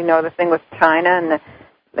 we know the thing with China and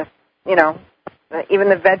even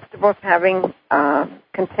the vegetables having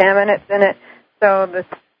contaminants in it. So this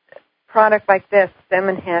product like this, Stem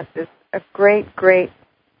Enhance, is a great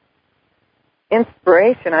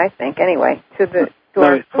inspiration, I think, anyway, to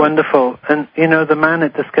it's wonderful. And, the man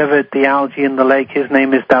that discovered the algae in the lake, his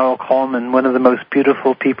name is Darrell Coleman, one of the most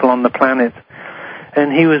beautiful people on the planet.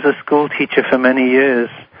 And he was a school teacher for many years.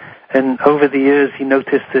 And over the years, he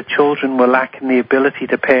noticed that children were lacking the ability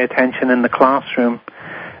to pay attention in the classroom.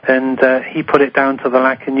 And he put it down to the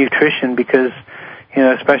lack of nutrition because,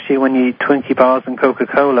 especially when you eat Twinkie bars and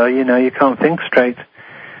Coca-Cola, you can't think straight.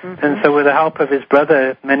 Mm-hmm. And so with the help of his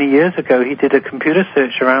brother many years ago, he did a computer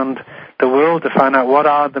search around the world to find out what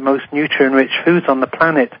are the most nutrient-rich foods on the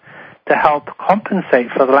planet to help compensate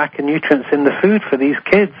for the lack of nutrients in the food for these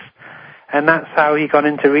kids. And that's how he got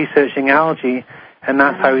into researching algae, and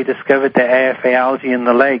that's how he discovered the AFA algae in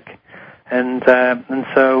the lake. And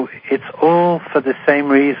so it's all for the same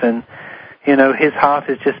reason. His heart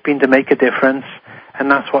has just been to make a difference, and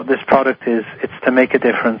that's what this product is. It's to make a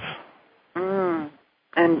difference.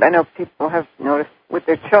 And I know people have noticed with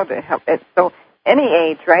their children. So any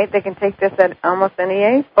age, right? They can take this at almost any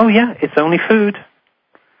age? Oh, yeah. It's only food.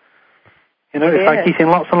 It's like eating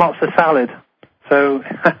lots and lots of salad. So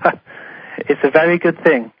it's a very good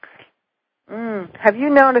thing. Have you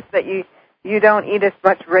noticed that you don't eat as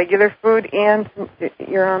much regular food, Ian, since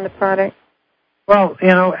you're on the product? Well,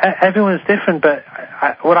 everyone's different, but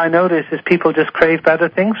what I notice is people just crave better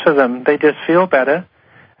things for them. They just feel better.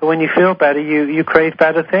 And when you feel better, you crave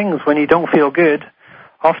better things. When you don't feel good,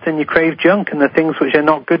 often you crave junk and the things which are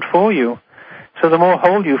not good for you. So the more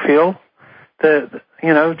whole you feel,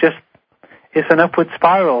 it's an upward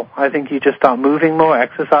spiral. I think you just start moving more,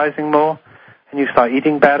 exercising more, and you start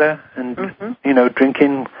eating better and,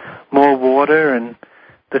 drinking more water and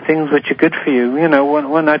the things which are good for you.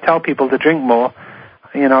 When I tell people to drink more,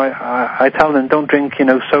 I tell them don't drink,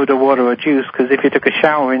 soda, water, or juice, because if you took a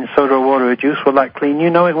shower in soda, water, or juice, will that clean you?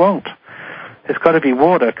 No, it won't. It's got to be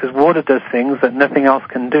water, because water does things that nothing else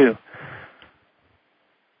can do.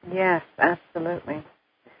 Yes, absolutely.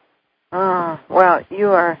 Oh, well, you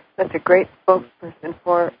are such a great spokesperson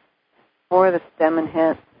for the STEM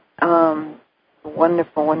Enhance.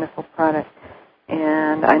 Wonderful, wonderful product.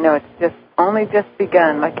 And I know it's only just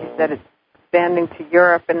begun. Like you said, it's expanding to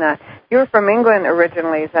Europe and that. You were from England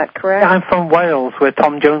originally, is that correct? Yeah, I'm from Wales, where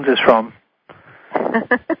Tom Jones is from.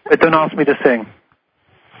 But don't ask me to sing.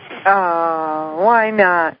 Oh, why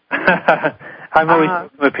not? I'm always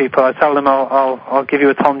talking with people. I tell them I'll give you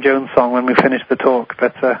a Tom Jones song when we finish the talk,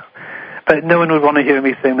 but no one would want to hear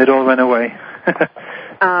me sing. They'd all run away.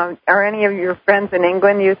 Are any of your friends in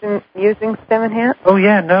England using STEM Enhance? Oh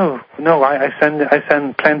yeah, no. I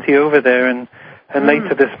send plenty over there, and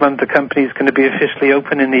later this month the company's going to be officially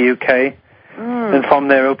open in the UK, and from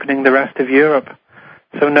there opening the rest of Europe.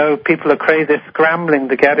 So no, people they're scrambling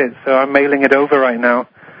to get it. So I'm mailing it over right now.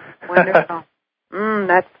 Wonderful.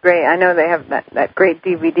 That's great. I know they have that great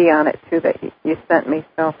DVD on it too that you sent me.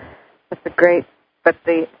 So that's a great. But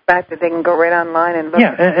the fact that they can go right online and look.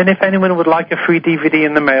 Yeah, and if anyone would like a free DVD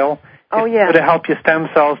in the mail, go to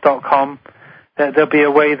helpyourstemcells.com. There'll be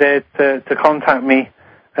a way there to contact me,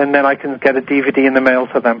 and then I can get a DVD in the mail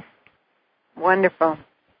to them. Wonderful.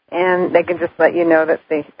 And they can just let you know that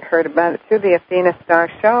they heard about it through the Athena Star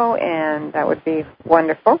Show, and that would be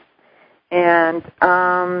wonderful. And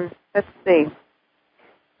let's see.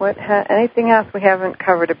 Anything else we haven't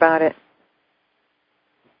covered about it?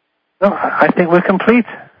 No, I think we're complete.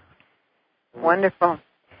 Wonderful.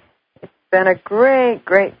 It's been a great,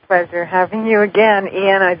 great pleasure having you again,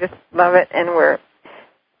 Ian. I just love it. And we're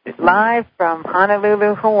live from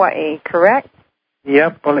Honolulu, Hawaii, correct?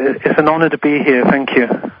 Yep. Well, it's an honor to be here. Thank you.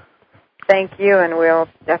 Thank you, and we'll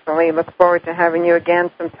definitely look forward to having you again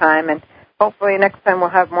sometime. And hopefully next time we'll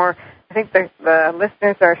have more. I think the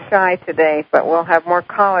listeners are shy today, but we'll have more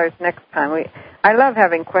callers next time. I love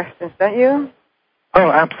having questions, don't you? Oh,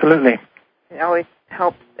 absolutely. It always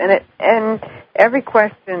helps. And every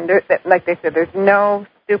question, like they said, there's no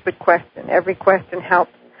stupid question. Every question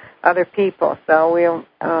helps other people. So we'll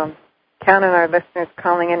count on our listeners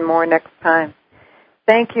calling in more next time.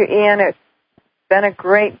 Thank you, Ian. It's been a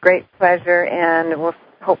great, great pleasure, and we'll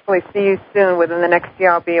hopefully see you soon. Within the next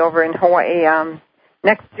year, I'll be over in Hawaii.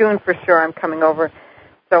 Next June for sure I'm coming over.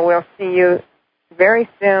 So we'll see you very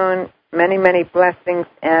soon. Many, many blessings,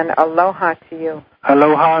 and aloha to you.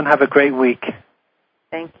 Aloha, and have a great week.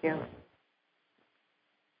 Thank you.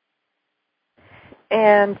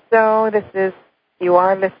 And so you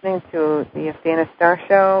are listening to the Athena Star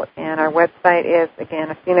Show, and our website is, again,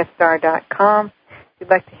 athenastar.com. If you'd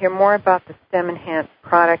like to hear more about the STEM Enhanced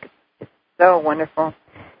product, it's so wonderful.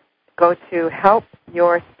 Go to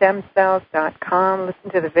helpyourstemcells.com,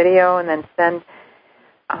 listen to the video, and then send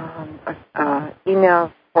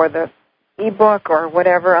email for the ebook or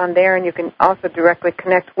whatever on there, and you can also directly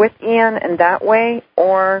connect with Ian in that way,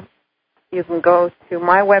 or you can go to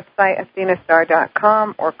my website,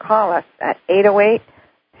 athenastar.com, or call us at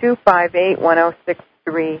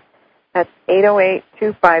 808-258-1063. That's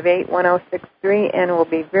 808-258-1063, and we'll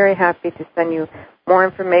be very happy to send you more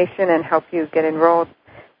information and help you get enrolled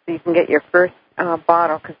so you can get your first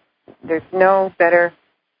bottle, because there's no better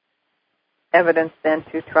evidence than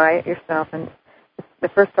to try it yourself. And the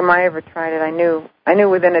first time I ever tried it, I knew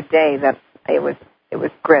within a day that it was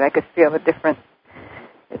great. I could feel the difference.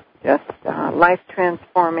 It's just life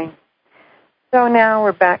transforming. So now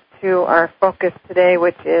we're back to our focus today,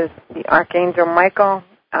 which is the Archangel Michael.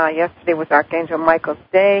 Yesterday was Archangel Michael's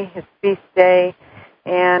day, his feast day,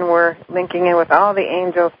 and we're linking in with all the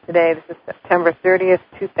angels today. This is September 30th,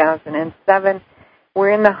 2007.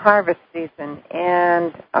 We're in the harvest season,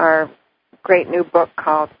 and our great new book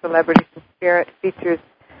called Celebrities in Spirit features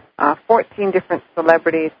 14 different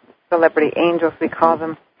celebrity angels, we call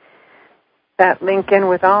them, that link in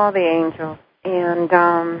with all the angels. And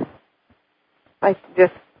I'd like to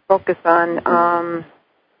just focus on,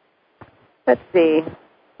 let's see,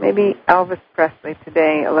 maybe Elvis Presley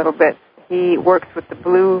today a little bit. He works with the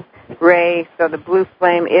blue ray, so the blue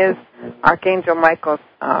flame is Archangel Michael's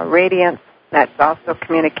radiance. That's also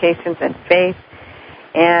communications and faith.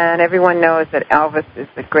 And everyone knows that Elvis is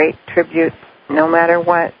a great tribute, no matter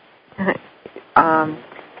what.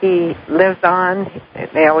 He lives on.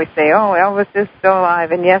 They always say, oh, Elvis is still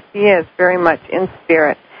alive. And yes, he is, very much in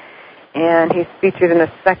spirit. And he's featured in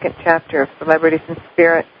the second chapter of Celebrities in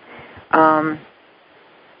Spirit.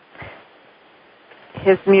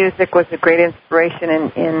 His music was a great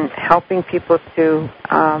inspiration in helping people to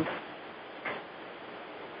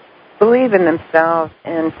believe in themselves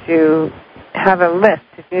and to have a lift.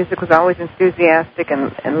 His music was always enthusiastic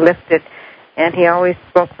and lifted, and he always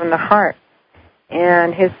spoke from the heart.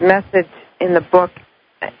 And his message in the book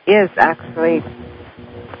is actually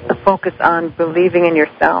a focus on believing in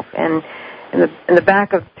yourself. And in the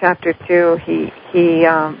back of chapter 2,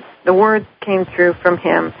 the words came through from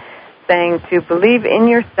him saying to believe in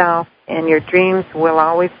yourself and your dreams will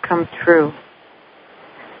always come true.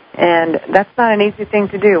 And that's not an easy thing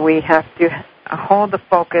to do. We have to hold the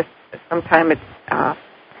focus. Sometimes it's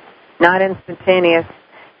not instantaneous,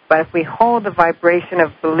 but if we hold the vibration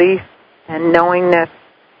of belief and knowingness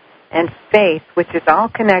and faith, which is all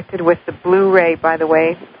connected with the blue ray, by the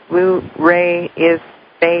way. Blue ray is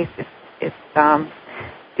faith, it's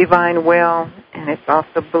divine will, and it's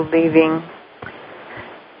also believing.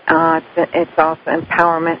 It's also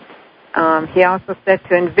empowerment. He also said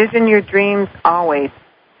to envision your dreams always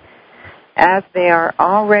as they are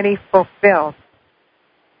already fulfilled,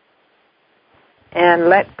 and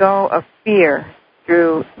let go of fear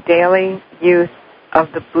through daily use of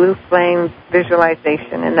the blue flame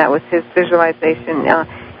visualization. And that was his visualization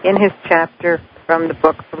in his chapter from the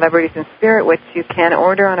book Celebrities in Spirit, which you can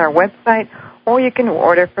order on our website, or you can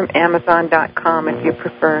order from Amazon.com if you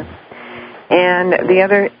prefer. And the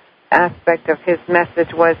other aspect of his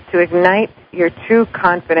message was to ignite your true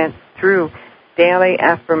confidence through daily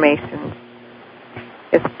affirmations.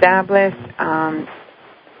 Establish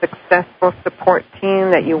successful support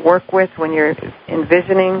team that you work with when you're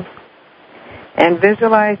envisioning, and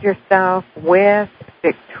visualize yourself with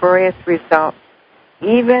victorious results,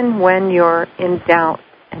 even when you're in doubt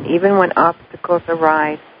and even when obstacles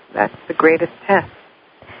arise. That's the greatest test.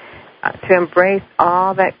 To embrace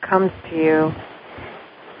all that comes to you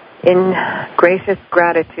in gracious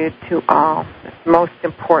gratitude to all. That's most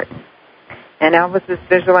important. And Elvis's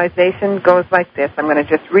visualization goes like this. I'm going to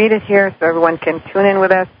just read it here so everyone can tune in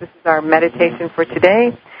with us. This is our meditation for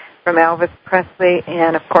today from Elvis Presley,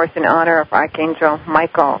 and, of course, in honor of Archangel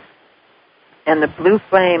Michael and the blue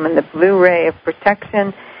flame and the blue ray of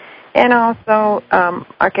protection. And also,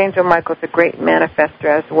 Archangel Michael's a great manifester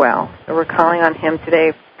as well. So we're calling on him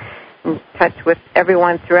today, in touch with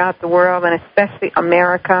everyone throughout the world, and especially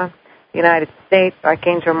America, the United States.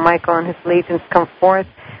 Archangel Michael and his legions come forth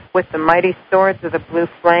with the mighty swords of the blue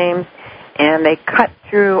flame, and they cut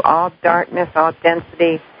through all darkness, all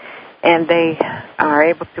density, and they are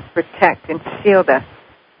able to protect and shield us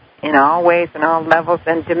in all ways and all levels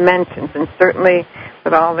and dimensions, and certainly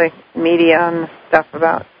with all the media and stuff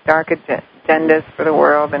about dark agendas for the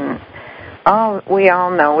world. And we all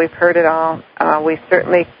know, we've heard it all. We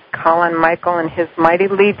certainly call on Michael and his mighty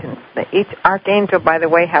legions. Each archangel, by the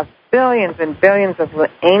way, have billions and billions of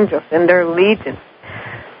angels in their legions.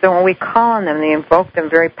 So when we call on them, they invoke them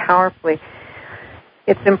very powerfully.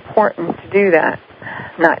 It's important to do that,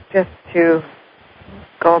 not just to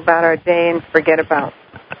go about our day and forget about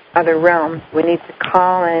other realms. We need to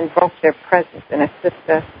call and invoke their presence and assist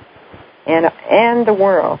us and the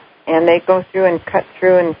world. And they go through and cut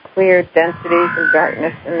through and clear densities and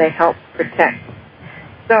darkness, and they help protect.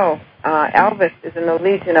 So Elvis is in the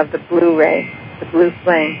legion of the blue ray, the blue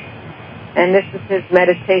flame. And this is his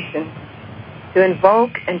meditation, to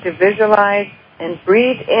invoke and to visualize and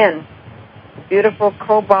breathe in beautiful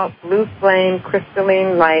cobalt blue flame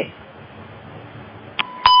crystalline light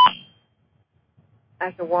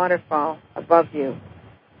as a waterfall above you.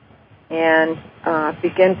 And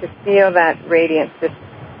begin to feel that radiance just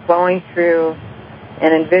flowing through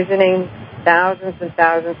and envisioning thousands and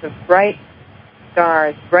thousands of bright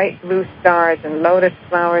stars, bright blue stars and lotus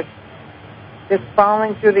flowers just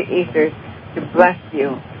falling through the ethers to bless you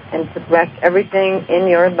and to bless everything in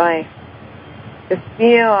your life. Just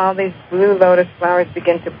feel all these blue lotus flowers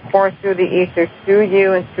begin to pour through the ether, through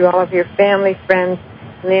you and through all of your family, friends,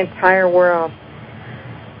 and the entire world.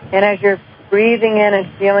 And as you're breathing in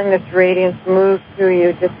and feeling this radiance move through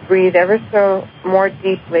you, just breathe ever so more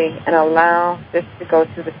deeply and allow this to go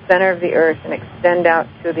to the center of the earth and extend out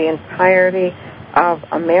to the entirety of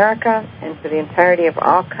America and to the entirety of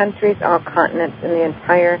all countries, all continents, and the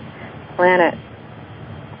entire planet.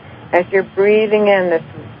 As you're breathing in this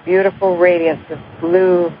beautiful radiance of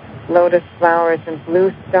blue lotus flowers and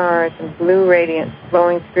blue stars and blue radiance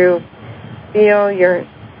flowing through, feel your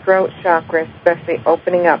throat chakra especially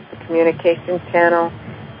opening up the communication channel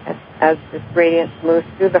as this radiance moves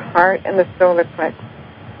through the heart and the solar plexus.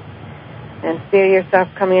 And feel yourself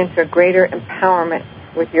coming into a greater empowerment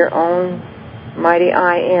with your own mighty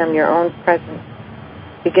I am, your own presence.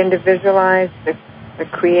 Begin to visualize the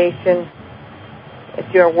creation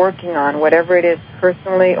that you are working on, whatever it is,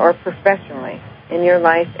 personally or professionally, in your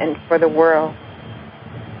life and for the world.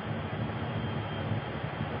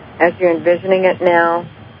 As you're envisioning it now,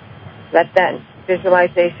 let that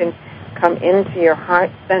visualization come into your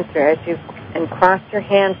heart center and cross your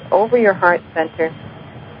hands over your heart center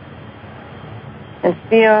and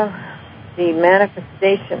feel the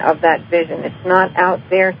manifestation of that vision. It's not out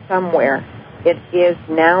there somewhere. It is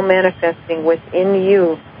now manifesting within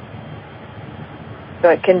you so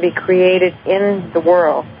it can be created in the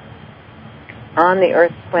world, on the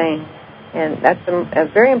earth plane. And that's a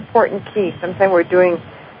very important key. Sometimes we're doing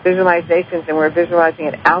visualizations and we're visualizing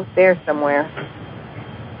it out there somewhere,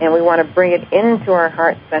 and we want to bring it into our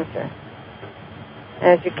heart center.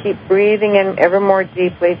 And as you keep breathing in ever more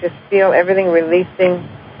deeply, just feel everything releasing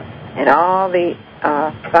and all the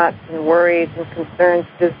thoughts and worries and concerns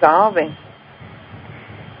dissolving.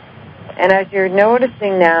 And as you're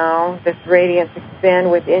noticing now this radiance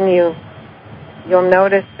expand within you, you'll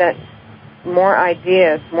notice that more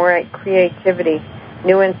ideas, more creativity,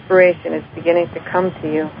 new inspiration is beginning to come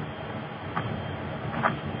to you.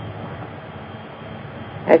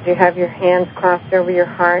 As you have your hands crossed over your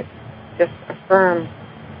heart, just affirm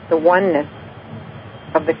the oneness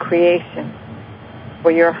of the creation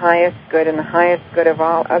for your highest good and the highest good of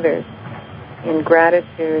all others in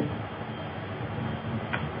gratitude.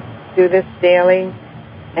 Do this daily,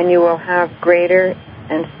 and you will have greater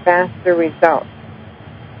and faster results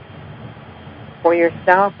for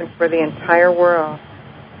yourself and for the entire world.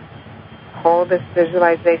 Hold this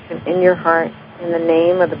visualization in your heart in the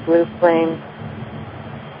name of the blue flame.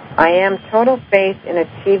 I am total faith in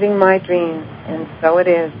achieving my dreams, and so it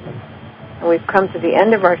is. And we've come to the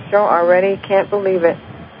end of our show already. Can't believe it.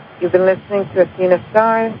 You've been listening to Athena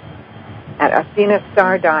Star at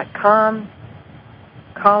athenastar.com.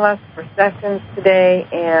 Call us for sessions today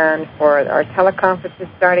and for our teleconferences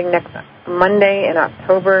starting next Monday in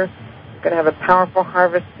October. We're going to have a powerful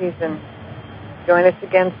harvest season. Join us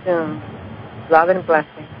again soon. Love and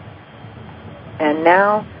blessing. And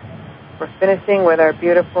now we're finishing with our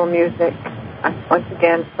beautiful music, once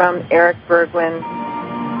again from Eric Berglund.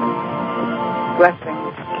 Blessings.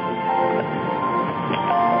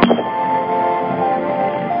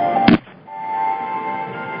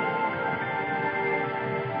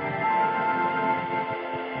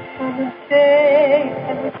 On the day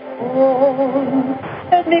I was born,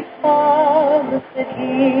 Heavenly Father said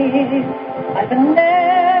He, I've an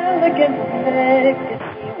elegant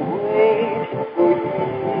legacy waiting for you.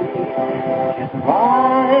 Just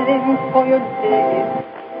rhyme for your days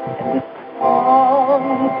and the song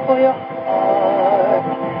for your heart.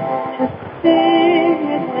 Just sing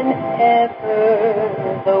it whenever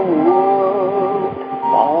the world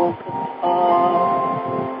falls apart.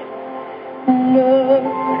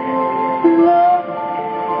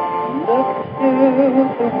 Look to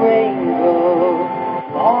the rainbow,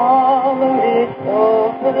 follow it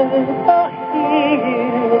over the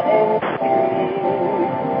hill and stream.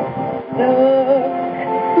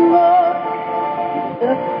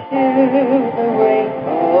 Look to the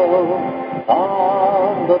rainbow,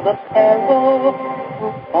 follow the arrow who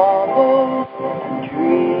follows and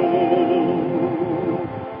dreams.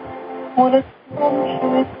 What a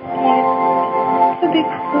sumptuous gift to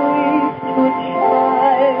bequeath to a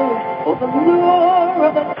child, for the lure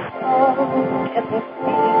of a song can be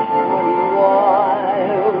one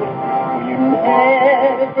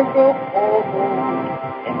grow old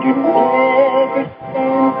and you never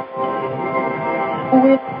stand still,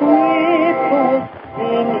 with ripples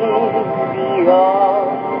singing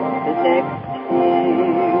beyond the next hill.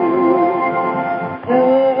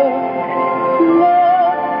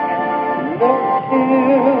 Look to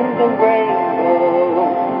the rainbow,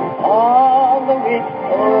 follow it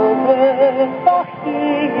over the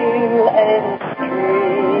hill and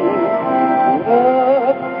stream.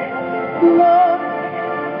 Look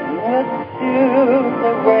to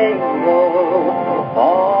the rainbow,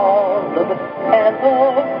 all of the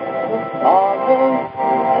petals will follow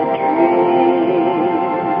a dream.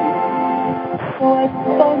 So I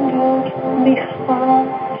bundled me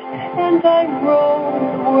heart and I rode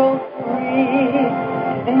the world free,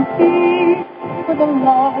 to the east with the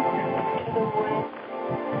lark, to the west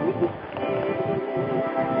with the sea.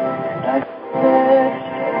 And I searched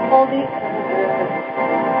all the earth,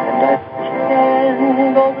 and I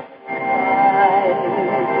scanned all the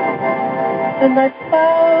and I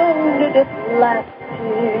found it at last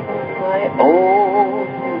in my own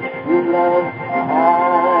true love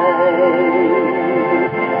eyes.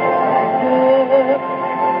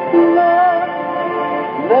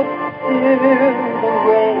 Look to the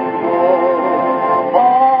rainbow,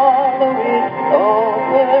 follow it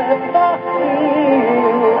over the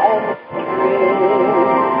hill and stream.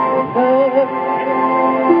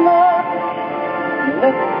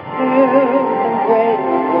 Look to